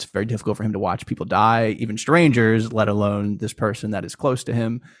can't. It's very difficult for him to watch people die, even strangers, let alone this person that is close to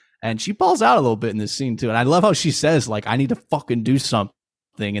him. And she balls out a little bit in this scene too. And I love how she says, like, I need to fucking do something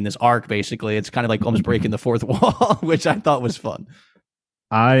in this arc, basically. It's kind of like almost breaking the fourth wall, which I thought was fun.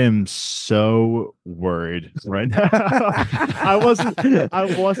 I am so worried right now.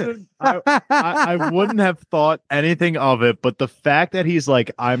 I wouldn't have thought anything of it, but the fact that he's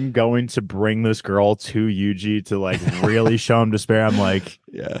like, I'm going to bring this girl to Yuji to like really show him despair. I'm like,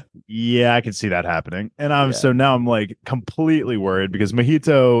 yeah, I can see that happening. And so now I'm like completely worried because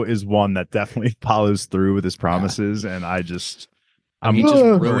Mahito is one that definitely follows through with his promises. And he just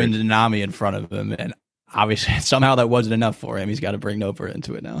ruined Nami in front of him, and obviously, somehow that wasn't enough for him. He's got to bring Nobara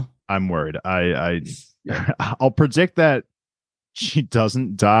into it now. I'm worried. I'll predict that she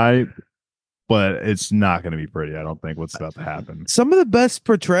doesn't die, but it's not going to be pretty. I don't think what's about to happen. Some of the best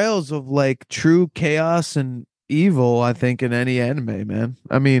portrayals of like true chaos and evil, I think, in any anime, man.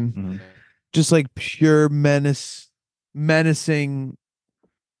 I mean, just like pure menacing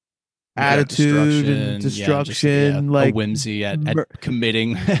attitude and destruction, like whimsy at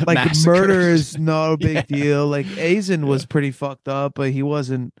committing like massacres. Murder is no big deal. Like Aizen was pretty fucked up, but he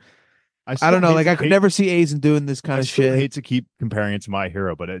wasn't. I don't know, like I could never see Aizen doing this kind of shit. I hate to keep comparing it to My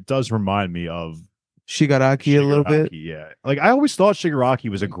Hero, but it does remind me of Shigaraki a little bit. Yeah, like I always thought Shigaraki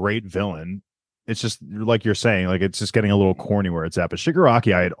was a great villain. It's just like you're saying, like it's just getting a little corny where it's at. But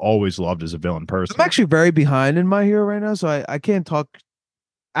Shigaraki, I had always loved as a villain person. I'm actually very behind in My Hero right now, so I can't talk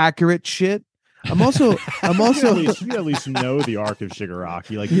accurate shit. I'm also you at least know the arc of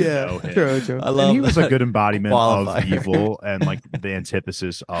Shigaraki, like you know him. True. I love and he was a good embodiment of evil and like the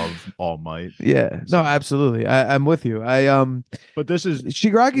antithesis of All Might. Yeah, no, absolutely. I'm with you. But this is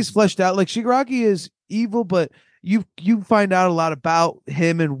Shigaraki's fleshed out. Like Shigaraki is evil, but you find out a lot about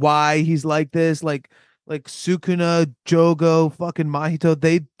him and why he's like this. Like Sukuna, Jogo, fucking Mahito,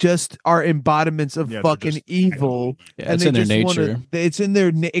 they just are embodiments of fucking evil. Yeah, and it's in their nature. It's in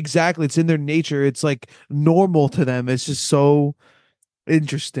their exactly. It's in their nature. It's like normal to them. It's just so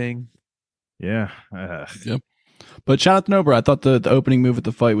interesting. Yeah. Yep. But shout out to Nobara. I thought the opening move at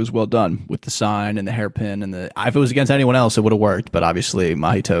the fight was well done with the sign and the hairpin and if it was against anyone else, it would have worked. But obviously,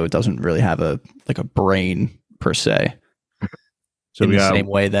 Mahito doesn't really have a brain per se. So in the same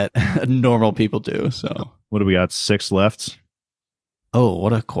way that normal people do. So what do we got? 6 left. Oh,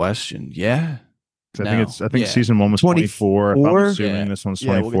 what a question! Yeah, I think season 1 was 24. I'm assuming this one's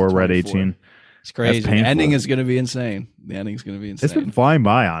 24. We're at 18. It's crazy. The ending is going to be insane. It's been flying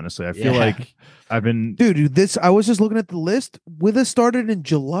by. Honestly, I feel like I've been dude. I was just looking at the list. With us started in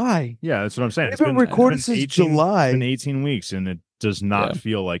July. Yeah, that's what I'm saying. It's been recorded since July. It's been 18 weeks, and it does not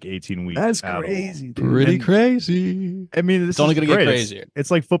feel like 18 weeks. That's crazy, dude. Pretty crazy. I mean, it's only going to get crazier. It's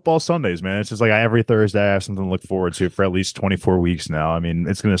like football Sundays, man. It's just like every Thursday I have something to look forward to for at least 24 weeks now. I mean,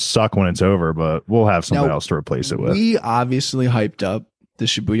 it's going to suck when it's over, but we'll have something else to replace it with. We obviously hyped up the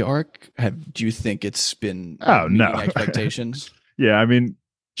Shibuya arc. Do you think it's been meeting expectations? Yeah, I mean,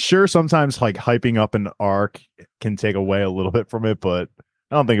 sure, sometimes like hyping up an arc can take away a little bit from it, but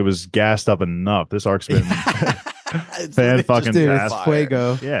I don't think it was gassed up enough. This arc's been It's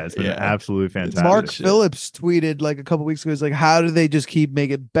fuego. Yeah, it's been absolutely fantastic. Mark Phillips tweeted like a couple weeks ago. He's like, "How do they just keep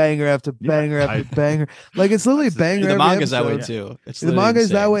making banger after banger after banger? Like it's literally banger." The manga's that way too. The manga is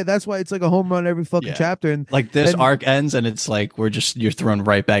that way. That's why it's like a home run every fucking chapter. And like this arc ends, and it's like you're thrown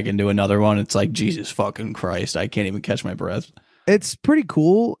right back into another one. It's like Jesus fucking Christ, I can't even catch my breath. It's pretty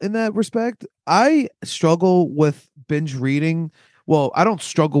cool in that respect. I struggle with binge reading. Well, I don't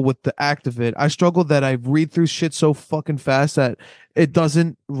struggle with the act of it. I struggle that I read through shit so fucking fast that it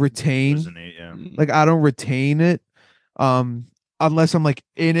doesn't retain. Like I don't retain it, unless I'm like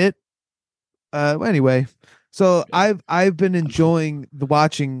in it. Anyway, so I've been enjoying the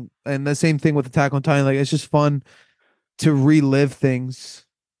watching, and the same thing with Attack on Titan. Like it's just fun to relive things,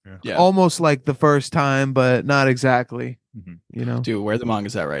 almost like the first time, but not exactly. You know, dude, where the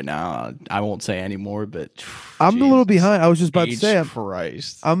manga's at right now, I won't say anymore, but I'm a little behind. I was just about to say,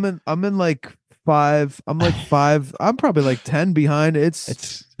 Christ, I'm in like 5. I'm like 5. I'm probably like 10 behind.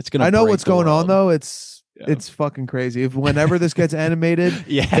 It's gonna. I know break what's the going on world. though. It's fucking crazy. If whenever this gets animated,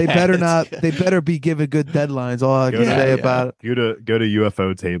 Yeah, they better not. They better be given good deadlines. All I can say about it. Go to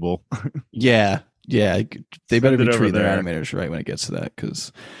UFO table. Yeah. They better be it over treating their there. animators right when it gets to that.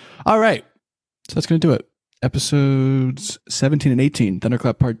 Because, all right, so that's gonna do it. Episodes 17 and 18,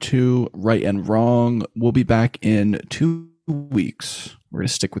 Thunderclap Part 2, Right and Wrong. We'll be back in 2 weeks. We're gonna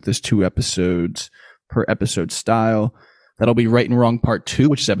stick with this 2 episodes per episode style. That'll be Right and Wrong Part 2,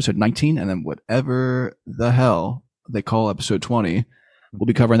 which is episode 19, and then whatever the hell they call episode 20, we'll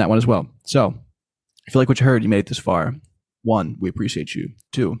be covering that one as well. So, if you like what you heard, you made it this far. 1, we appreciate you.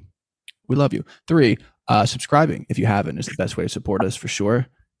 2, we love you. 3, subscribing, if you haven't, is the best way to support us for sure.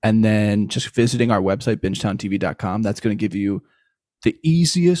 And then just visiting our website, bingetowntv.com. That's going to give you the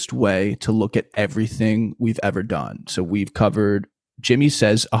easiest way to look at everything we've ever done. So we've covered, Jimmy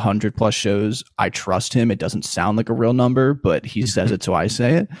says 100 plus shows. I trust him. It doesn't sound like a real number, but he says it, so I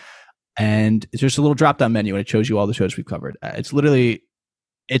say it. And it's just a little drop-down menu, and it shows you all the shows we've covered. It's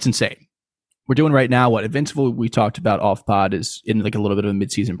insane. We're doing right now what Invincible we talked about off pod is in like a little bit of a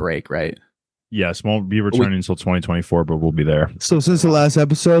mid-season break, right? Yes, won't be returning until 2024, but we'll be there. So since the last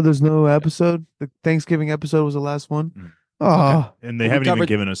episode, there's no episode. The Thanksgiving episode was the last one. Oh, Okay. And they haven't even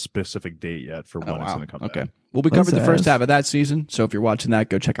given a specific date yet for when it's going to come back. We'll be covering the first half of that season. So if you're watching that,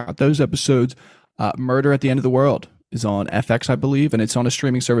 go check out those episodes. Murder at the End of the World is on FX, I believe, and it's on a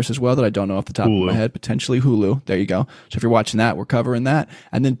streaming service as well that I don't know off the top of my head. Potentially Hulu. There you go. So if you're watching that, we're covering that.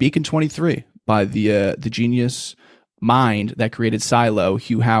 And then Beacon 23 by the genius mind that created Silo,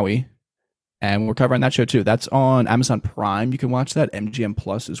 Hugh Howey. And we're covering that show too. That's on Amazon Prime. You can watch that. MGM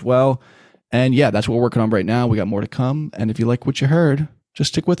Plus as well. And yeah, that's what we're working on right now. We got more to come. And if you like what you heard,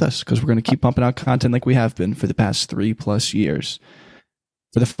 just stick with us because we're going to keep pumping out content like we have been for the past 3+ years.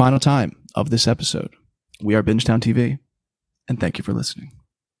 For the final time of this episode, we are Bingetown TV. And thank you for listening.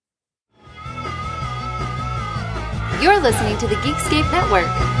 You're listening to the Geekscape Network.